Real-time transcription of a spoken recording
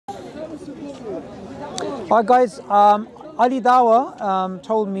Alright guys, Ali Dawah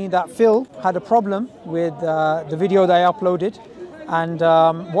told me that Phil had a problem with the video that I uploaded, and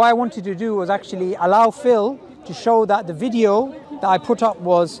what I wanted to do was actually allow Phil to show that the video that I put up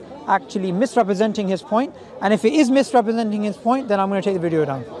was actually misrepresenting his point, and if it is misrepresenting his point, then I'm going to take the video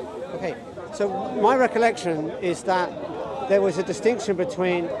down. Okay, so my recollection is that there was a distinction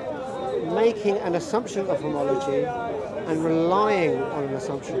between making an assumption of homology and relying on an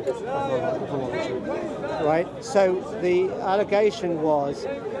assumption of homology, right? So the allegation was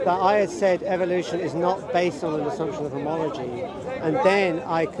that I had said evolution is not based on an assumption of homology, and then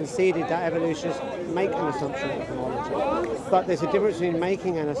I conceded that evolutionists make an assumption of homology. But there's a difference between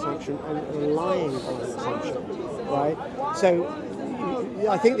making an assumption and relying on an assumption, right? So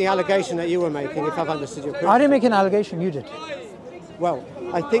I think the allegation that you were making, if I've understood your question... I didn't make an allegation, you did. Well,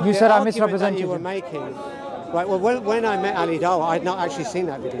 I think you the said I argument misrepresented that you were making... Right, well, when I met Ali Dawah, I'd not actually seen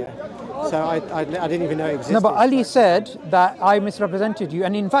that video, so I didn't even know it existed. No, but Ali said that I misrepresented you,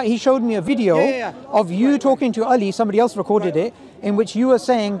 and in fact he showed me a video of you talking to Ali, somebody else recorded it, in which you were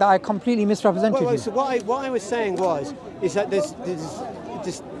saying that I completely misrepresented you. So what I was saying is that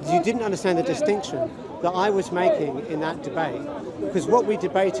you didn't understand the distinction that I was making in that debate, because what we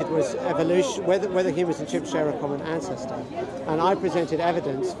debated was evolution, whether humans and chimps share a common ancestor, and I presented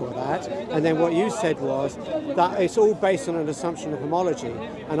evidence for that, and then what you said was that it's all based on an assumption of homology,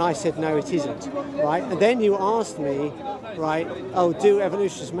 and I said no, it isn't, right? And then you asked me, right, oh, do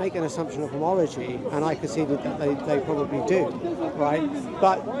evolutionists make an assumption of homology? And I conceded that they probably do, right?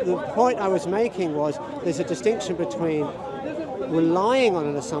 But the point I was making was there's a distinction between relying on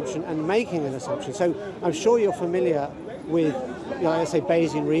an assumption and making an assumption. So I'm sure you're familiar with, let's say,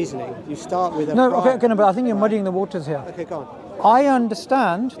 Bayesian reasoning. You start with a okay, but I think you're muddying the waters here. Okay, go on. I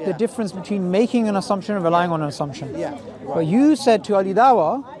understand the difference between making an assumption and relying on an assumption. Yeah. Right. But you said to Ali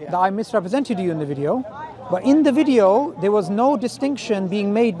Dawah that I misrepresented you in the video. But in the video, there was no distinction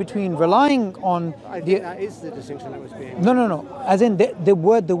being made between relying on... I think that is the distinction that was being made. No. As in, the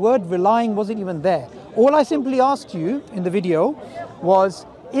word relying wasn't even there. All I simply asked you in the video was,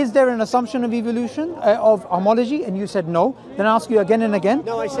 is there an assumption of evolution, of homology? And you said no. Then I asked you again and again.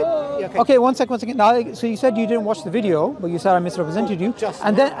 No, I said... Okay, one second. Now, so you said you didn't watch the video, but you said I misrepresented you.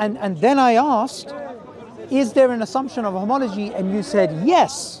 And then I asked, is there an assumption of homology? And you said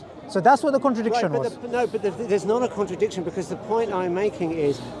yes. So that's what the contradiction was. There's not a contradiction, because the point I'm making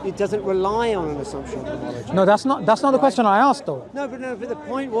is it doesn't rely on an assumption of homology. No, that's not the question I asked, though. No, but the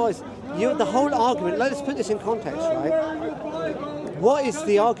point was, the whole argument, let's put this in context, right? What is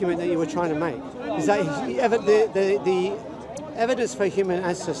the argument that you were trying to make? Is that the evidence for human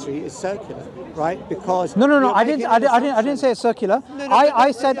ancestry is circular, right? Because I didn't say it's circular.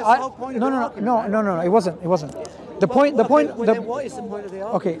 I said no, it wasn't. What is the point of the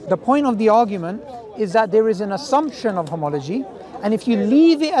argument? Okay, the point of the argument is that there is an assumption of homology, and if you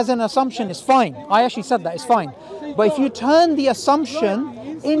leave it as an assumption, it's fine. I actually said that, it's fine. But if you turn the assumption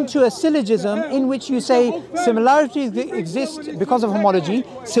into a syllogism in which you say similarities exist because of homology,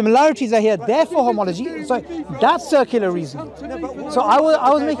 similarities are here, therefore homology, so that's circular reasoning. So I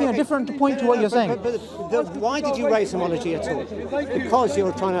was making a different point to what you're saying. Why did you raise homology at all? Because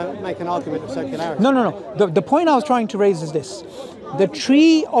you're trying to make an argument of circularity. No. The point I was trying to raise is this. The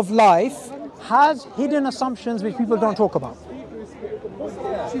tree of life has hidden assumptions which people don't talk about.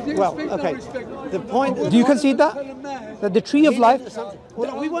 Well, okay. The point. Do you concede that? That the tree of life.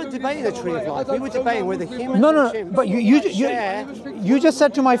 Well, we weren't debating the tree of life. We were debating whether humans. No. But you just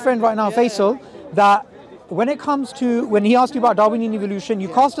said to my friend right now, Faisal, that when he asked you about Darwinian evolution, you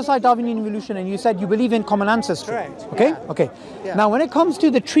cast aside Darwinian evolution and you said you believe in common ancestry. Correct. Okay. Yeah. Okay. Yeah. Now, when it comes to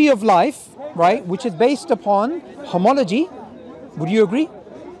the tree of life, right, which is based upon homology, would you agree?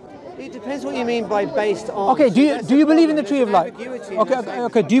 It depends what you mean by based on. Okay, do you believe in the tree of life?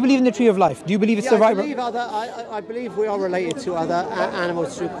 Okay. Do you believe in the tree of life? Do you believe it's the right? I believe we are related to other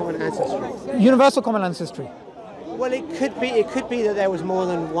animals through common ancestry. Universal common ancestry. Well, it could be that there was more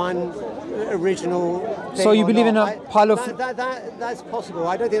than one original thing. So you believe in a pile of... That's possible.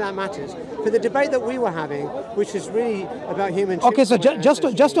 I don't think that matters. For the debate that we were having, which is really about human... Okay, so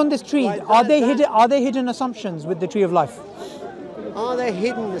just on this tree, right, are there hidden assumptions with the tree of life? Are there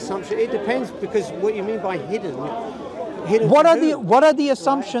hidden assumptions? It depends, because what you mean by hidden. What are the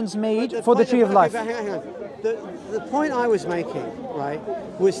assumptions made for the tree of life? Hang on. The point I was making, right,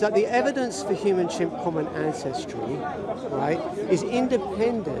 was that the evidence for human-chimp common ancestry, right, is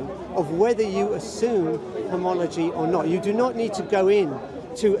independent of whether you assume homology or not. You do not need to go in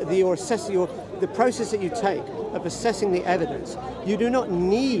to the process that you take of assessing the evidence. You do not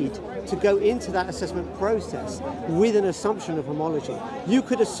need to go into that assessment process with an assumption of homology. You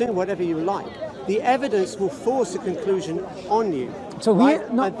could assume whatever you like. the evidence will force a conclusion on you. So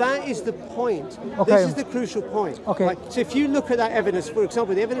right? no. And that is the point. Okay. This is the crucial point. Okay. Right? So if you look at that evidence, for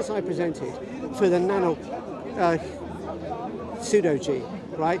example, the evidence I presented for the nano pseudo-G,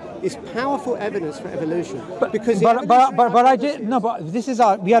 right, is powerful evidence for evolution. But I did no. But this is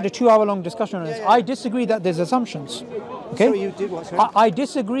we had a 2-hour-long discussion on this. Yeah. I disagree that there's assumptions. Okay. So you did what? Sorry? I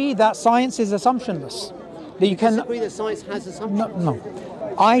disagree that science is assumptionless. That you can disagree that science has assumptions. No.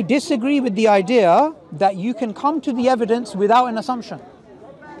 I disagree with the idea that you can come to the evidence without an assumption.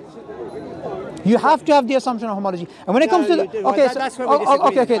 You have to have the assumption of homology. And when it comes to the, okay, so, that's where we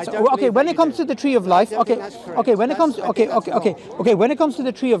disagree. Okay, when it comes to the tree of life, when it comes to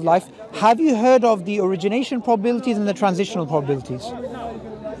the tree of life, have you heard of the origination probabilities and the transitional probabilities?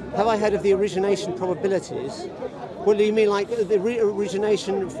 Have I heard of the origination probabilities? What do you mean, like the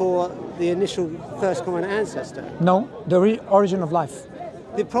origination for the initial first common ancestor? No, the origin of life.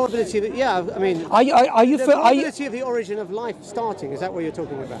 The probability of it, yeah, I mean... The probability of the origin of life starting, is that what you're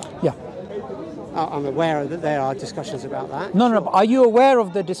talking about? Yeah. I'm aware that there are discussions about that. No, but are you aware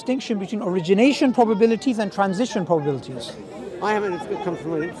of the distinction between origination probabilities and transition probabilities? I haven't come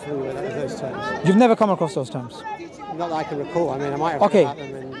familiar with those terms. You've never come across those terms? Not that I can recall. I mean, I might have heard about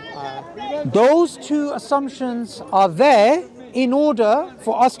them. Those two assumptions are there in order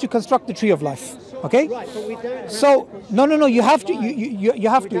for us to construct the tree of life. Okay. Right, but we don't. So no. You have to. You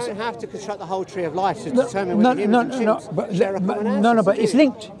have to. We don't have to construct the whole tree of life to determine whether humans and chimps share a common ancestor. But it's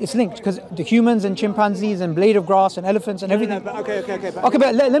linked. It's linked because the humans and chimpanzees and blade of grass and elephants and everything.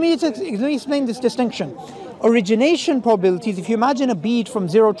 But let me explain this distinction. Origination probabilities. If you imagine a bead from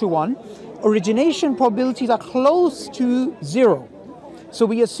 0 to 1, origination probabilities are close to 0. So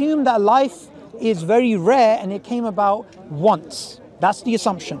we assume that life is very rare and it came about once. That's the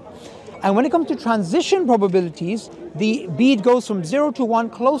assumption. And when it comes to transition probabilities, the bead goes from 0 to 1,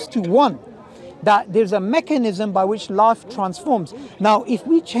 close to 1. That there's a mechanism by which life transforms. Now, if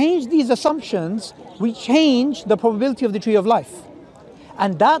we change these assumptions, we change the probability of the tree of life.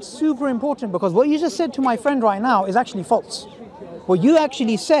 And that's super important because what you just said to my friend right now is actually false. What you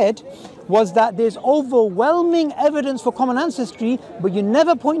actually said was that there's overwhelming evidence for common ancestry, but you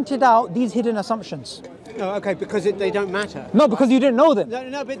never pointed out these hidden assumptions. No, okay, because they don't matter. No, because you didn't know them.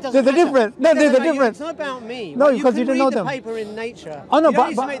 No, but it doesn't matter. Different. No, there's a difference. It's not about me. No, because you didn't know them. You can read the paper in Nature. Oh, no, you don't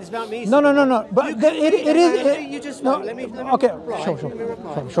need to make this about me. No. But it is. You just no. Let me okay. reply.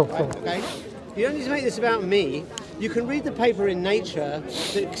 Sure. Right, okay. You don't need to make this about me. You can read the paper in Nature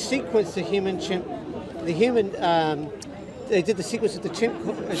that sequenced the human chimp. They did the sequence of the chimp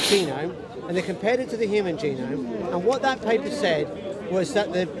genome, and they compared it to the human genome. And what that paper said was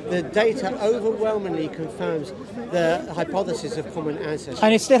that the data overwhelmingly confirms the hypothesis of common ancestry.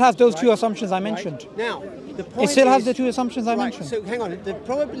 And it still has those two assumptions I mentioned. Right? Now, the point it still has the two assumptions I mentioned. So hang on.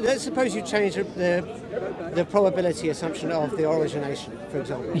 Let's suppose you change the probability assumption of the origination, for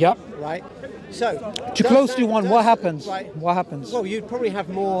example. Yep. Right. So to close to 1, what happens? Right, what happens? Well, you'd probably have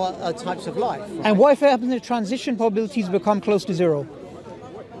more types of life. Right? And what if it happens if transition probabilities become close to 0?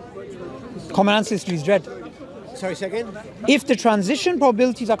 Common ancestry is dread. Sorry, say again? If the transition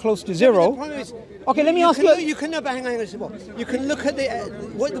probabilities are close to 0... Okay, let me ask you... You can look at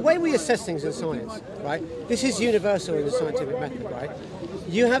the way we assess things in science, right? This is universal in the scientific method, right?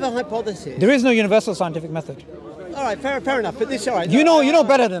 You have a hypothesis. There is no universal scientific method. All right, fair enough. But this, all right. You know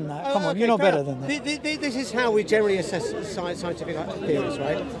better than that. Come on, you know better than that. This is how we generally assess scientific theories,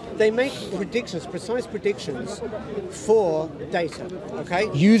 right? They make precise predictions for data. Okay.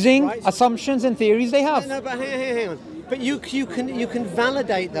 Using assumptions and theories they have. No, but hang on. But you can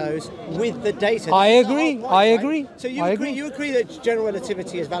validate those with the data. I agree. So you agree that general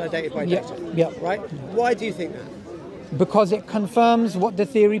relativity is validated by data. Yeah. Right. Why do you think that? Because it confirms what the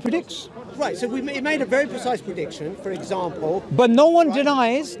theory predicts. Right, so it made a very precise prediction, for example. But no one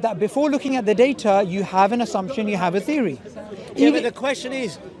denies that before looking at the data, you have an assumption, you have a theory. Yeah, but the question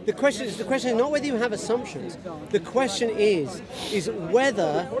is not whether you have assumptions. The question is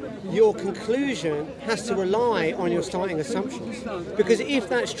whether your conclusion has to rely on your starting assumptions. Because if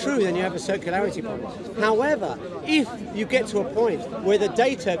that's true, then you have a circularity problem. However, if you get to a point where the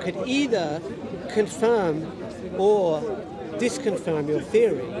data could either confirm or disconfirm your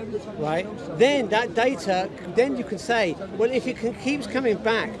theory, right? Then that data, then you can say, well, if it keeps coming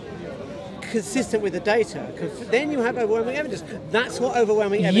back consistent with the data, then you have overwhelming evidence. That's what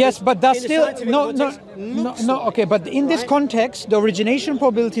overwhelming evidence. Yes, but that's still okay. But in this context, the origination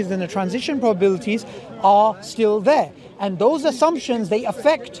probabilities and the transition probabilities are still there, and those assumptions they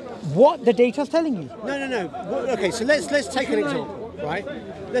affect what the data is telling you. No. Okay, so let's take an example. right?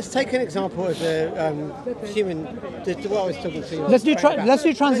 Let's take an example of the human. What I was talking to you. Let's do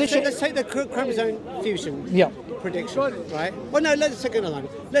transition. Let's take the chromosome fusion. Yeah. Prediction, right? Well, no, let's take another one.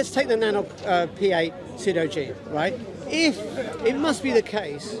 Let's take the nano P8 pseudogene, right? If it must be the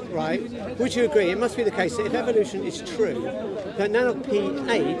case, right? Would you agree? It must be the case that if evolution is true, that nano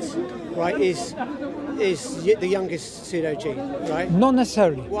P8, right, is the youngest pseudogene, right? Not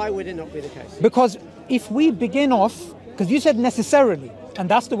necessarily. Why would it not be the case? Because if we begin off, because you said necessarily, and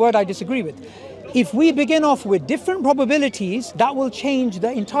that's the word I disagree with. If we begin off with different probabilities, that will change the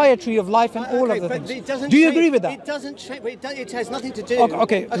entire tree of life and all of the things. Do you agree with that? It doesn't change. It has nothing to do.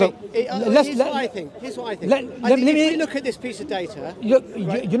 Okay. So here's what I think. Here's what I think. If we look at this piece of data. Look,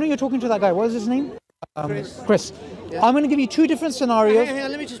 right? You know, you're talking to that guy. What is his name? Chris. Yeah. I'm going to give you two different scenarios. Hang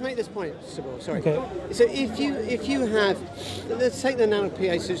on, let me just make this point, Subboor. Sorry. Okay. So if you have, let's take the nano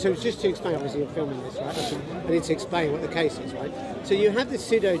PA. So just to explain, obviously you're filming this, right? I need to explain what the case is, right? So you have this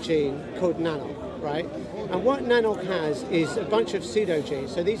pseudogene called nano, right? And what nano has is a bunch of pseudogenes.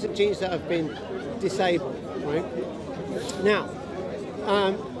 So these are genes that have been disabled, right? Now,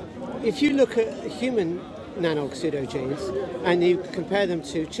 if you look at human nano pseudogenes and you compare them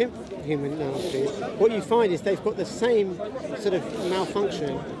to chimp human nano genes, what you find is they've got the same sort of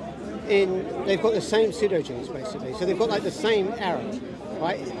malfunction they've got the same pseudogenes basically. So they've got like the same error,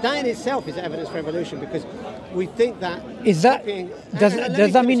 right? That in itself is evidence for evolution because we think that... Does that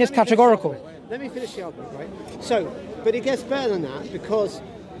mean it's categorical? Let me finish the argument, right? So, but it gets better than that because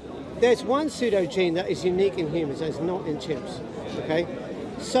there's one pseudogene that is unique in humans that is not in chimps, okay?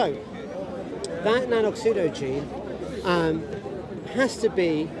 So, that nano pseudogene has to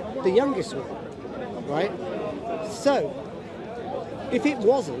be the youngest one, right? So, if it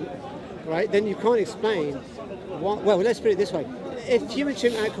wasn't, right, then you can't explain what, well, let's put it this way. If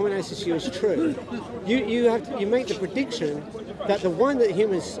human-chimp common ancestry is true, you make the prediction that the one that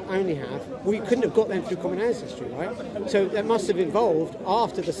humans only have, we couldn't have got them through common ancestry, right? So that must have evolved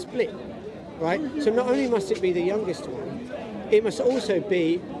after the split, right? So not only must it be the youngest one, it must also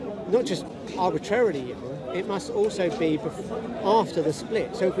be not just arbitrarily young, it must also be after the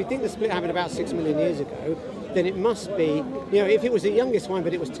split. So if we think the split happened about 6 million years ago, then it must be, if it was the youngest one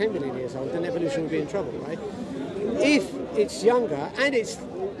but it was 10 million years old, then evolution would be in trouble, right? If it's younger and it's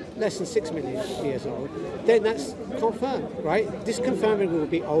less than 6 million years old, then that's confirmed, right? This confirming will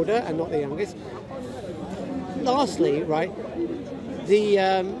be older and not the youngest. Lastly, right,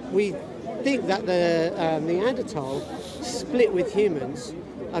 we think that the Neanderthal split with humans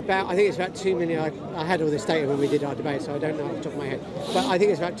about, I think it's about 2 million, I had all this data when we did our debate, so I don't know off the top of my head, but I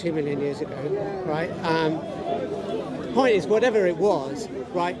think it's about 2 million years ago, right? Point is, whatever it was,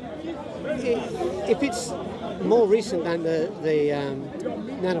 right, if it's more recent than the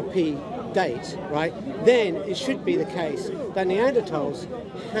nano P date, right, then it should be the case that Neanderthals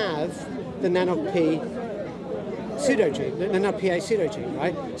have the nano P pseudogene, the nano PA pseudogene,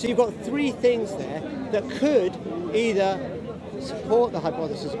 right? So you've got three things there that could either support the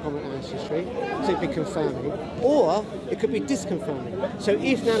hypothesis of common ancestry, so it'd be confirming, or it could be disconfirming. So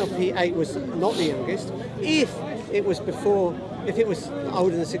if nano P8 was not the youngest, if it was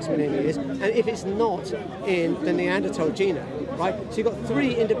older than 6 million years, and if it's not in the Neanderthal genome, right? So you've got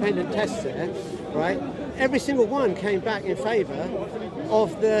three independent tests there, right? Every single one came back in favour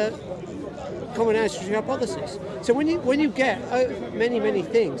of the common ancestry hypothesis. So when you get many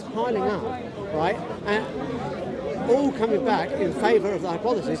things piling up, right, and all coming back in favour of the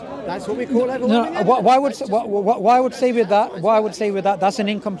hypothesis, that's what we call overwhelming evidence. Why I would say with that, that's an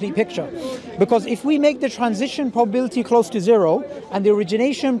incomplete picture. Because if we make the transition probability close to 0 and the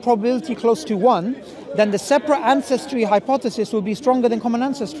origination probability close to 1, then the separate ancestry hypothesis will be stronger than common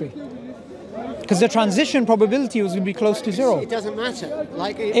ancestry. Because the transition probability was going to be close to 0. It doesn't matter.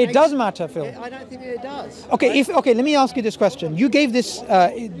 It does matter, Phil. I don't think it does. Okay, right? Let me ask you this question. You gave this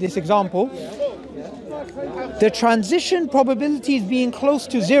this example. The transition probabilities being close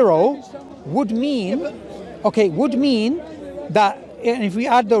to 0 would mean that if we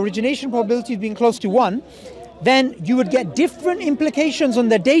add the origination probabilities being close to 1, then you would get different implications on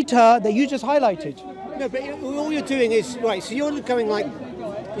the data that you just highlighted. No, but all you're doing is, right, so you're going like,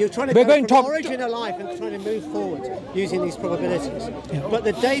 you're trying to go from origin of life and trying to move forward using these probabilities. Yeah. But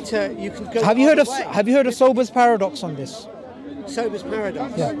the data, you can go. Have you heard of Subboor's paradox on this? Subboor's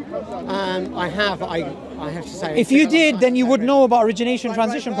paradox. Yeah. I have. I have to say. If you did, then you would know about origination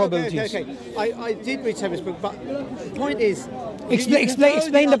transition probabilities. Okay. I did read Subboor's book, but the point is.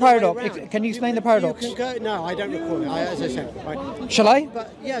 Explain the paradox. Can you explain the paradox? You can go. No, I don't recall it. As I said. Right. Shall I?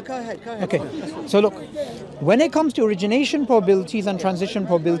 But yeah, go ahead. Okay. So look, when it comes to origination probabilities and transition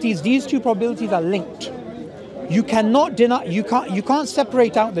probabilities, these two probabilities are linked. You cannot deny. You can't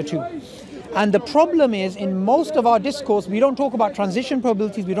separate out the two. And the problem is, in most of our discourse, we don't talk about transition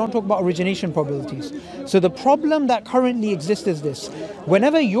probabilities, we don't talk about origination probabilities. So the problem that currently exists is this.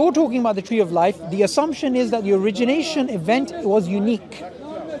 Whenever you're talking about the tree of life, the assumption is that the origination event was unique.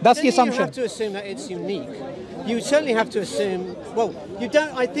 That's the assumption. You have to assume that it's unique. You certainly have to assume, well, you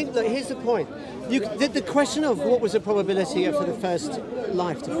don't, I think that here's the point. The question of what was the probability for the first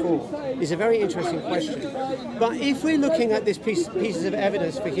life to form is a very interesting question. But if we're looking at this pieces of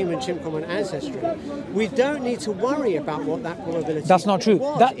evidence for human-chimp common ancestry, we don't need to worry about what that probability That's not true.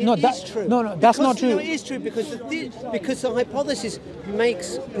 was. That's true. No, that's not true. No, it is true because the hypothesis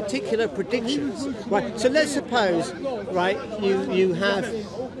makes particular predictions. Right. So let's suppose, right, you have.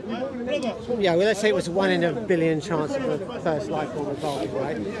 Yeah, well, let's say it was 1 in a billion chance of a first life form evolving,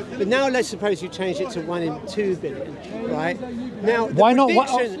 right? But now let's suppose you change it to 1 in 2 billion, right? Now, why not?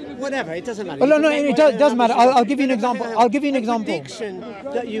 Whatever, it doesn't matter. Well, no, it does matter. I'll give you an example. I'll give you an example. The prediction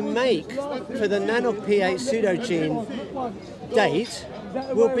that you make for the nanoP8 pseudogene date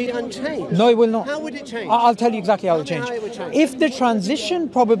will be unchanged. No, it will not. How would it change? I'll tell you exactly how it will change. How it would change. If the transition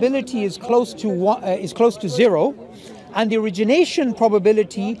probability is close to 0, and the origination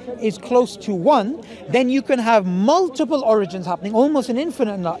probability is close to 1, then you can have multiple origins happening, almost an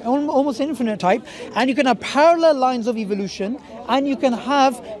infinite type, and you can have parallel lines of evolution, and you can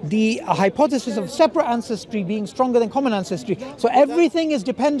have the hypothesis of separate ancestry being stronger than common ancestry. So everything is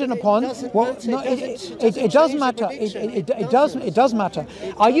dependent upon. It does matter. It does matter.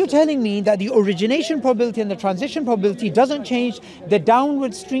 Are you telling me that the origination probability and the transition probability doesn't change the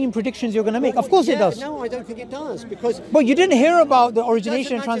downward stream predictions you're going to make? Of course it does. No, I don't think it does, because. But you didn't hear about the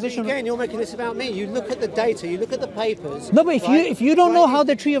origination and transition. Again, you're making this about me. You look at the data, you look at the papers. No, but if you don't know how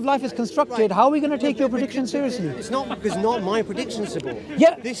the tree of life is constructed, how are we going to take your prediction seriously? It's not because not my prediction, Subboor.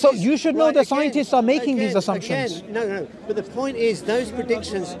 Yeah, so you should know the scientists are making these assumptions. No. But the point is, those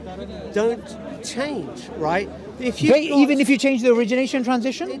predictions don't change, right? Even if you change the origination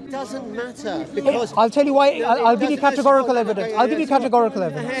transition? It doesn't matter because I'll tell you why. I'll give you categorical evidence. I'll give you categorical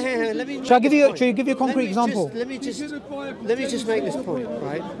evidence. Shall I give you a concrete example? Let me just make this point,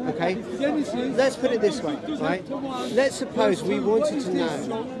 right? Okay. Let's put it this way, right? Let's suppose we wanted to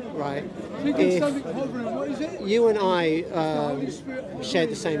know, right, if you and I shared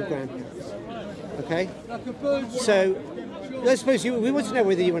the same grandparents. Okay. So. Let's suppose we want to know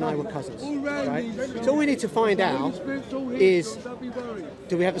whether you and I were cousins, right? So all we need to find out is,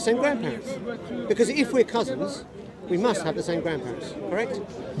 do we have the same grandparents? Because if we're cousins, we must have the same grandparents, correct?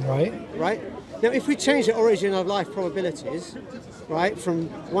 Right. Right? Now, if we change the origin of life probabilities, right, from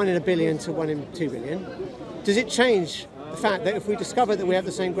 1 in a billion to 1 in 2 billion, does it change the fact that if we discover that we have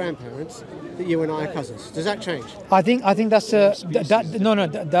the same grandparents, that you and I are cousins? Does that change? I think that's that's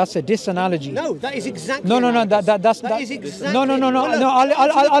a disanalogy. No, that is exactly. That is exactly. No.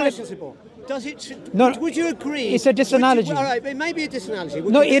 Does it? No. Would you agree? It's a disanalogy. All right, it may be a disanalogy.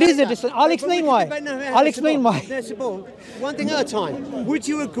 No, it is a disanalogy. I'll explain why. I'll explain why. One thing at a time. Would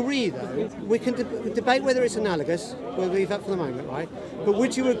you agree, though? We can debate whether it's analogous. We'll leave that for the moment, right? But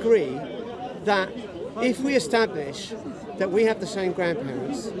would you agree that if we establish that we have the same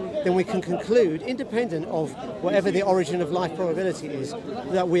grandparents, then we can conclude, independent of whatever the origin of life probability is,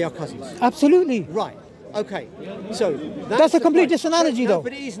 that we are cousins? Absolutely. Right. Okay. So that's a complete disanalogy, though.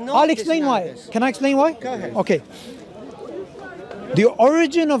 But it is not. I'll explain why. Can I explain why? Go ahead. Okay. The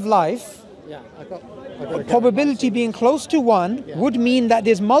origin of life, I got probability being close to 1, would mean that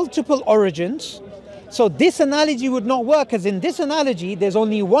there's multiple origins. So this analogy would not work, because in this analogy, there's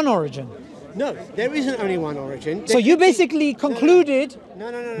only one origin. No, there isn't only one origin. So you basically concluded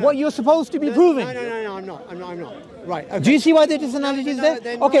what you're supposed to be proving. No, I'm not. Right. Okay. Do you see why the disanalogy is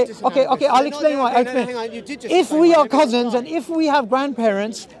there? Okay, I'll explain why. If we are cousins and if we have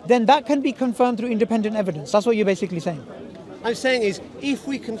grandparents, then that can be confirmed through independent evidence. That's what you're basically saying. I'm saying is, if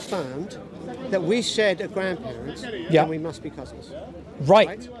we confirmed that we shared a grandparents, then we must be cousins.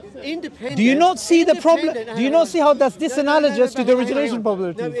 Right. Independent. Do you not see the problem? Do you not see how that's disanalogous to the origination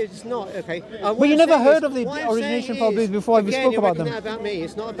probability? No, it's not. Okay. But you never heard of the origination probabilities before we spoke about them. It's not about me.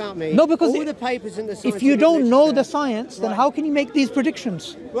 It's not about me. No, because all the papers in the if you don't know the science, then how can you make these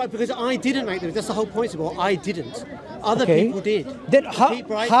predictions? Right, because I didn't make them. That's the whole point of it. I didn't. Other people did. Then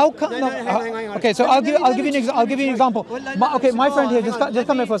how come? Hang on. Okay, so I'll give you an example. My friend here, just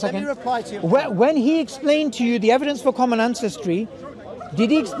come here for a second. Let me reply to you. When he explained to you the evidence for common ancestry, did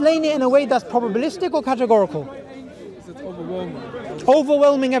he explain it in a way that's probabilistic or categorical?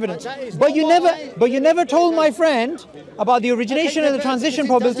 Overwhelming evidence. But you never told my friend about the origination and the transition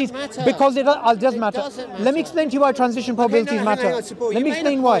probabilities because it does matter. Let me explain to you why transition probabilities matter. Let me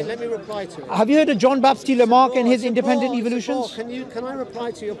explain why. Let me reply to it. Have you heard of John Baptiste Lamarck and his independent evolutions? Can I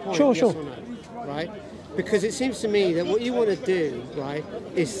reply to your point? Sure, yes sure. Or no? Right? Because it seems to me that what you want to do, right,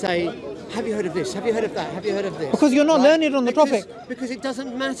 is say, have you heard of this? Have you heard of that? Have you heard of this? Because you're not learned on the topic. Because it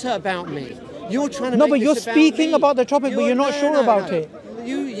doesn't matter about me. You're trying to No, make but you're this speaking me. about the topic, but you're not sure about it.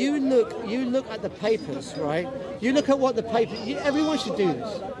 You look at the papers, right? You look at what the paper. Everyone should do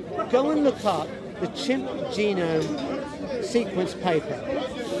this. Go and look up the chimp genome sequence paper,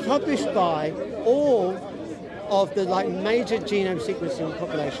 published by all of the major genome sequencing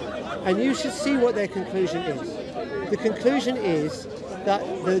population, and you should see what their conclusion is. The conclusion is that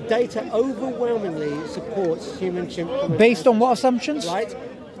the data overwhelmingly supports human-chimp common Based on what assumptions? right?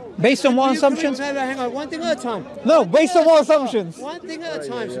 Based on what assumptions? Hang on, one thing at a time. No, based on what assumptions? One thing at a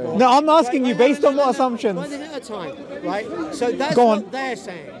time, Subboor. No, I'm asking you based on what One assumptions? thing at a time, right? So that's Go what on. they're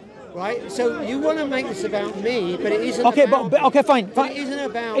saying, right? So you want to make this about me, but it isn't Okay, about but okay, fine. But it isn't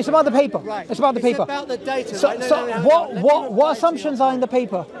about It's about the paper. Right. It's about the paper. It's about the data. So, right? No, so no, hang on. Let me what reply assumptions to your are in the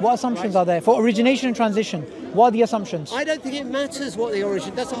paper? What assumptions are there for origination and transition? What are the assumptions? I don't think it matters what the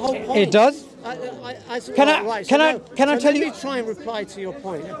origin. That's the whole point. It does. Can I tell you? Let me try and reply to your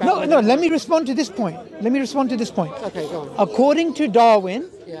point. About No. Let me respond to this point. Okay, go on. According to Darwin,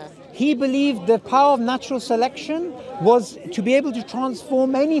 Yeah. he believed the power of natural selection was to be able to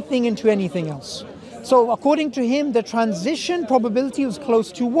transform anything into anything else. So according to him, the transition probability was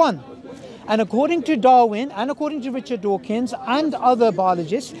close to 1. And according to Darwin, and according to Richard Dawkins and other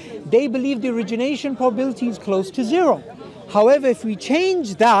biologists, they believe the origination probability is close to 0. However, if we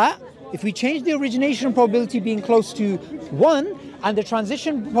change the origination probability being close to 1 and the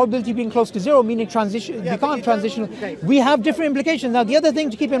transition probability being close to 0, meaning transition, we can't transition, we have different implications. Now, the other thing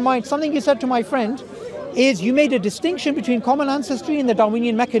to keep in mind, something you said to my friend, is you made a distinction between common ancestry and the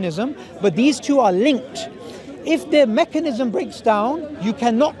Darwinian mechanism, but these two are linked. If the mechanism breaks down, you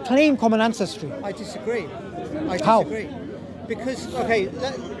cannot claim common ancestry. I disagree. How? Because, okay,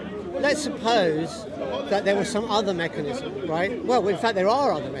 let's suppose that there was some other mechanism, right? Well, in fact, there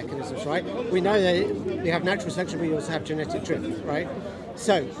are other mechanisms, right? We know that you have natural selection, but you also have genetic drift, right?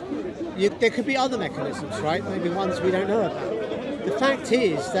 So, there could be other mechanisms, right? Maybe ones we don't know about. The fact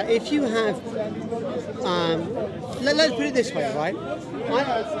is that if you have, let's put it this way, right?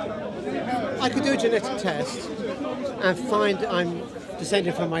 I could do a genetic test and find I'm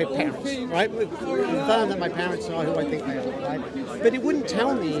descended from my parents, right? Confirm that my parents are who I think they are, right? But it wouldn't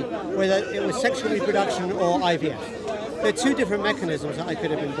tell me whether it was sexual reproduction or IVF. There are two different mechanisms that I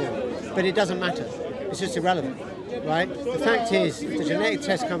could have been born, but it doesn't matter. It's just irrelevant, right? The fact is, if the genetic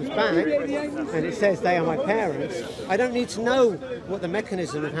test comes back and it says they are my parents, I don't need to know what the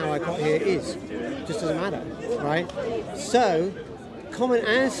mechanism of how I got here is. It just doesn't matter, right? So, common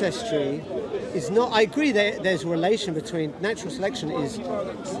ancestry is not. I agree that there's a relation between natural selection is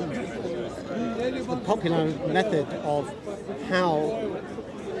the popular method of how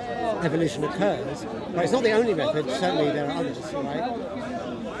evolution occurs, but it's not the only method. Certainly there are others, right?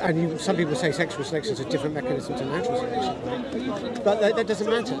 And some people say sexual selection is a different mechanism to natural selection, right? But that doesn't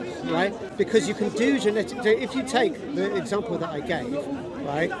matter, right? Because you can do genetic. If you take the example that I gave,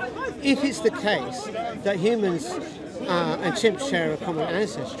 right? If it's the case that humans and chimps share a common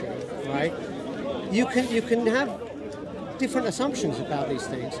ancestry, right? You can have different assumptions about these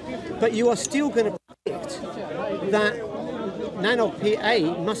things, but you are still going to predict that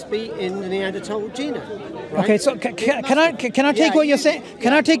nano-PA must be in the Neanderthal genome. Right? Okay, so can I take what you're saying?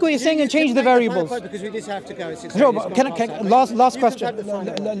 Can I take what you're saying and change the variables? Because we just have to go. Sure, but last question.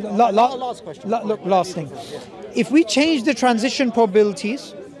 Look, last thing. If we change the transition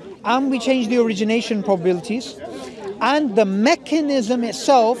probabilities and we change the origination probabilities and the mechanism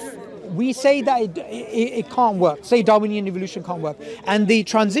itself, we say that it can't work. Say Darwinian evolution can't work. And the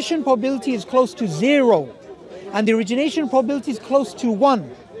transition probability is close to 0 and the origination probability is close to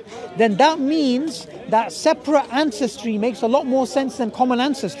 1. Then that means that separate ancestry makes a lot more sense than common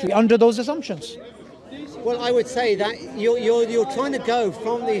ancestry under those assumptions. Well, I would say that you're trying to go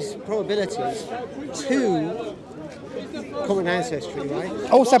from these probabilities to common ancestry, right?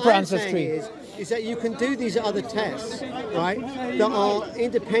 Oh, separate ancestry. Is that you can do these other tests, right, that are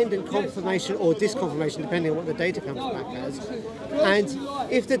independent confirmation or disconfirmation, depending on what the data comes back as. And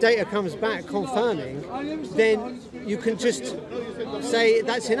if the data comes back confirming, then you can just say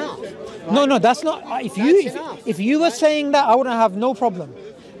that's enough. Right? No, that's not. If you were saying that, I wouldn't have no problem.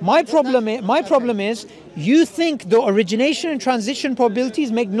 My problem is you think the origination and transition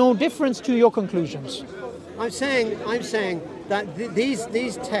probabilities make no difference to your conclusions. I'm saying that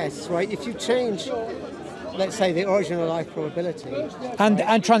these tests, right? If you change, let's say, the original life probability,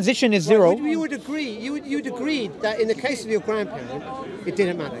 and transition is 0. You would agree. You'd agree that in the case of your grandparent, it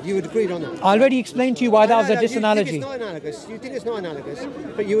didn't matter. You would agreed on that. I already explained to you why that was a disanalogy. You think it's not analogous. You think it's not analogous,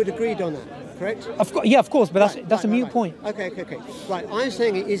 but you would agreed on that, correct? Of course, yeah, of course, but that's a mute point. Okay. Right, I'm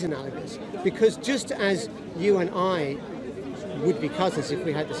saying it is analogous because just as you and I would be cousins if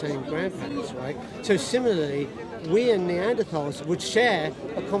we had the same grandparents, right? So similarly, we and Neanderthals would share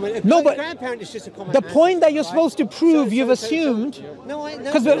a common. Grandparent is just a common. The point that you're supposed to prove, you've assumed.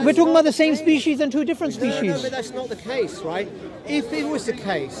 Because we're talking about the same species and two different species. No, but that's not the case, right? If it was the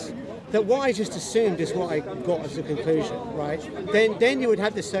case that what I just assumed is what I got as a conclusion, right? Then you would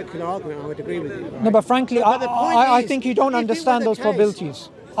have this circular argument. I would agree with you. Right? No, but frankly, I think you don't understand those probabilities.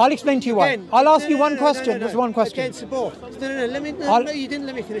 I'll explain to you why. I'll ask you one question. There's one question. Again, Subboor. No, you didn't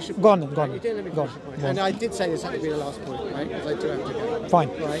let me finish the point. Go on then, go on. You didn't let me finish the point. And I did say this had to be the last point, right? Because I do have to go. Fine.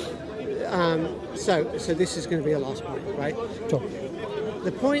 Right? So this is going to be a last point, right? Sure.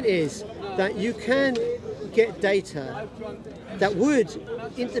 The point is that you can get data that would,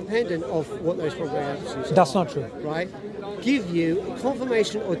 independent of what those probabilities are. That's not true. Right? Give you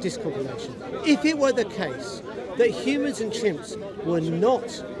confirmation or disconfirmation. If it were the case that humans and chimps were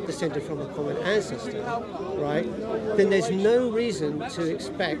not descended from a common ancestor, right, then there's no reason to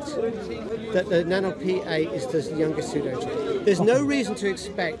expect that the nano-P8 is the youngest pseudogene. There's no reason to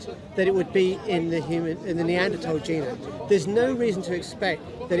expect that it would be in the Neanderthal genome. There's no reason to expect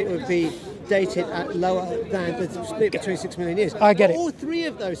that it would be dated at lower than the split between 6 million years. I get it. All three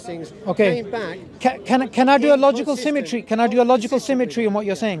of those things came back. Can I do a logical symmetry? Can I do a logical symmetry in what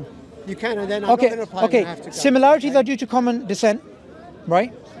you're saying? You can, and then I'm not going to reply. Okay. I have to go. Similarities are due to common descent,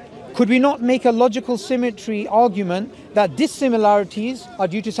 right? Could we not make a logical symmetry argument that dissimilarities are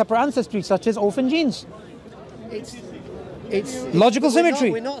due to separate ancestry, such as orphan genes? It's logical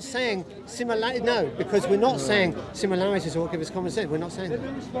symmetry. We're not saying similarity. No, because we're not saying similarities are what give us common sense. We're not saying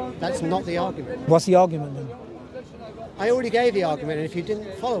that. That's not the argument. What's the argument then? I already gave the argument, and if you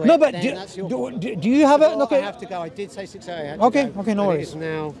didn't follow it, no, but then that's your do you have a look? I have to go. I did say 6:08. Okay, no worries. It's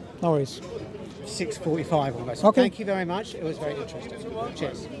now no worries. 6:45 almost. Okay. Thank you very much. It was very interesting.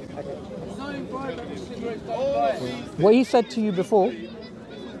 Cheers. Okay. What he said to you before,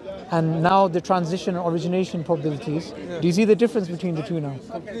 and now the transition and origination probabilities. Yeah. Do you see the difference between the two now?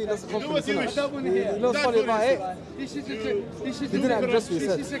 Completely lost confidence in us. You know what's funny about it? He didn't address what he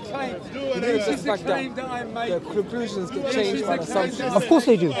said. He didn't address back down. The conclusions get changed by assumptions. Of course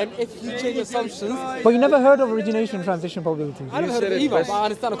they do. And if you change assumptions... But you never heard of origination and transition probabilities. I never heard of it either, but I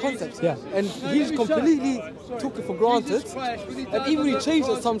understand the concept. Yeah. And he just completely took it for granted. And even when he changed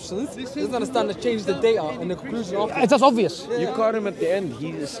assumptions, he doesn't understand the change the data and the conclusion after. It's just obvious. You caught him at the end.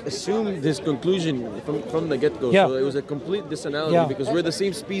 He assumed his conclusion from the get-go. Yeah. So it was a complete disanalogy because we're the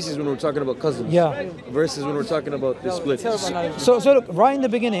same species when we're talking about cousins. Yeah. Versus when we're talking about the split. So look, right in the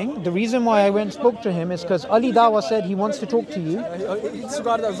beginning, the reason why I went and spoke to him is because Ali Dawah said he wants to talk to you. He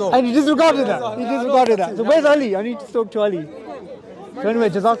disregarded that as well. And he disregarded that. He disregarded that. So where's Ali? I need to talk to Ali. So anyway,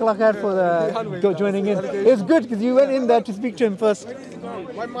 Jazakallah khair for joining in. It was good because you went in there to speak to him first.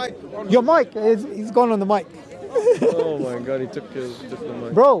 My mic. Your mic, he's gone on the mic. Oh my God, he took the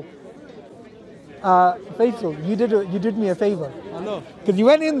mic. Bro, Faisal, you did me a favor. I know. Because you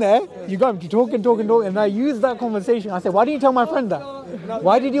went in there, you got him to talk, and I used that conversation. I said, why didn't you tell my friend that?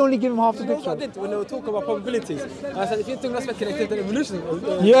 Why did you only give him half the picture? I did when they were talking about probabilities. I said, if you're talking about speculative evolution.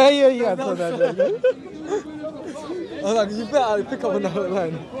 Yeah. I saw that. I was like, you better pick up another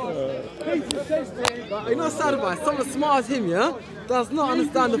line. You know what's sad about it? Someone as smart as him, does not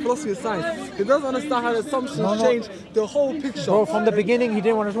understand the philosophy of science. He doesn't understand how the assumptions change the whole picture. Bro, from the beginning, he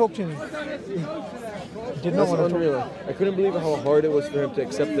didn't want to talk to me. He did not want to talk. I couldn't believe how hard it was for him to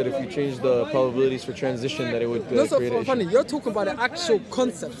accept that if you change the probabilities for transition, that it would That's create so funny. You're talking about the actual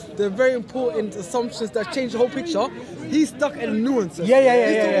concepts, the very important assumptions that change the whole picture. He's stuck in nuances. Yeah.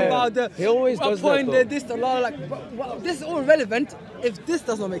 He's talking about the he always does point that, this, a lot like this is all irrelevant if this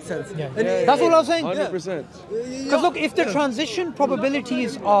does not make sense. Yeah. That's what I was saying. 100%. Because look, if the transition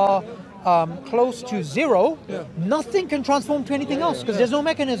probabilities are close to 0, nothing can transform to anything else because there's no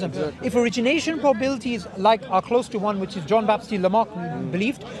mechanism. Exactly. If origination probabilities are close to 1, which is John Baptiste Lamarck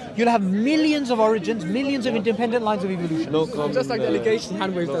believed, you'll have millions of origins, millions of independent lines of evolution. No common, just like the allegation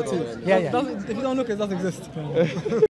hand waved that too. Yeah. If you don't look, it doesn't exist.